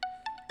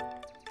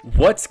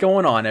What's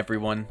going on,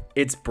 everyone?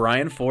 It's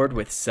Brian Ford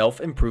with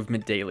Self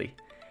Improvement Daily.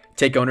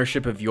 Take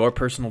ownership of your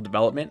personal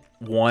development,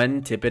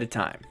 one tip at a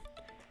time.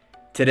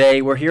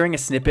 Today, we're hearing a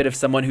snippet of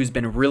someone who's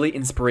been really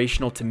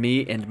inspirational to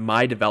me and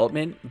my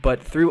development,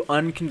 but through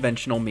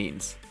unconventional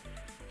means.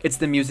 It's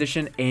the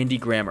musician Andy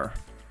Grammer,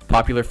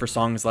 popular for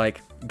songs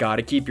like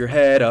Gotta Keep Your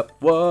Head Up,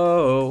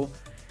 Whoa,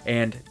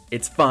 and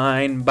It's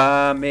Fine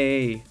by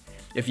Me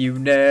If You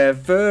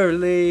Never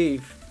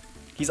Leave.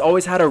 He's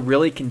always had a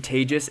really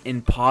contagious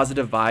and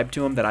positive vibe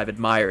to him that I've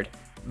admired,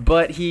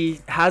 but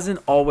he hasn't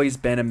always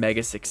been a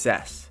mega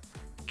success.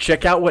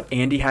 Check out what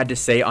Andy had to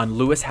say on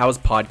Lewis Howes'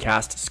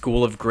 podcast,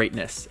 School of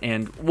Greatness,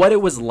 and what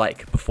it was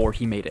like before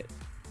he made it.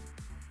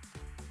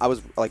 I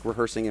was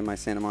rehearsing in my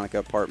Santa Monica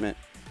apartment,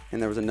 and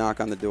there was a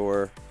knock on the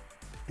door,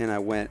 and I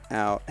went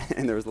out,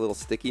 and there was a little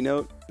sticky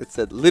note that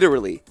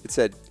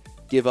said,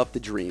 give up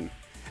the dream.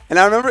 And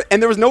I remember, and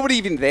there was nobody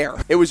even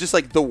there. It was just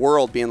like the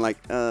world being like,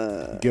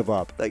 give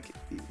up. Like,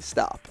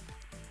 stop.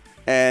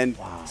 And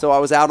So I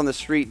was out on the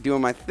street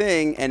doing my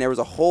thing, and there was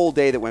a whole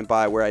day that went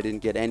by where I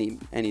didn't get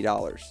any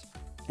dollars.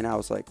 And I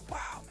was like,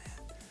 wow,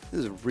 man,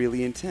 this is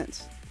really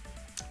intense.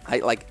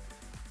 I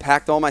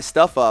packed all my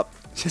stuff up,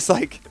 just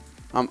like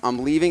I'm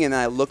leaving, and then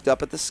I looked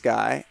up at the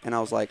sky, and I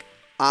was like,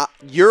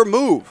 your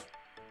move,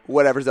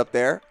 whatever's up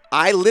there.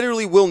 I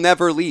literally will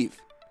never leave.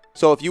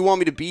 So if you want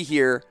me to be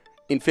here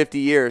in 50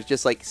 years,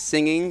 just like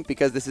singing,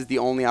 because this is the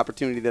only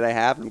opportunity that I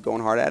have, and I'm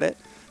going hard at it,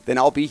 then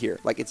I'll be here.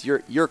 Like, it's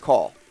your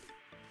call.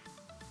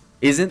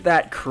 Isn't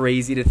that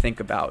crazy to think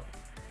about?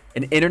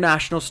 An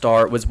international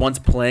star was once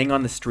playing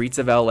on the streets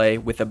of LA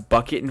with a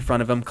bucket in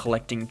front of him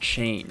collecting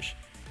change.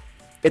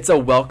 It's a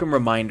welcome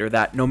reminder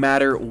that no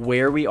matter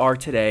where we are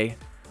today,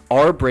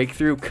 our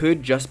breakthrough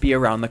could just be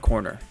around the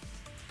corner.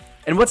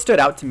 And what stood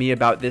out to me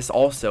about this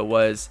also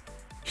was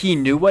he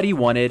knew what he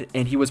wanted,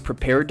 and he was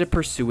prepared to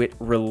pursue it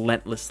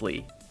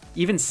relentlessly,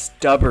 even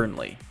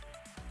stubbornly.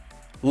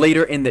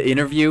 Later in the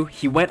interview,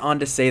 he went on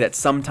to say that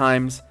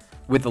sometimes,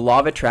 with the law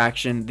of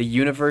attraction, the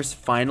universe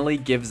finally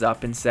gives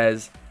up and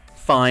says,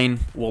 fine,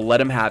 we'll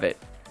let him have it.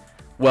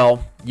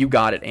 Well, you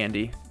got it,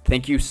 Andy.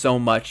 Thank you so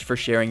much for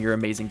sharing your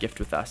amazing gift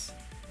with us.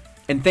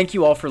 And thank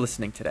you all for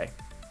listening today.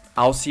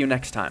 I'll see you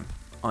next time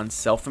on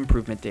Self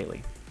Improvement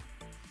Daily.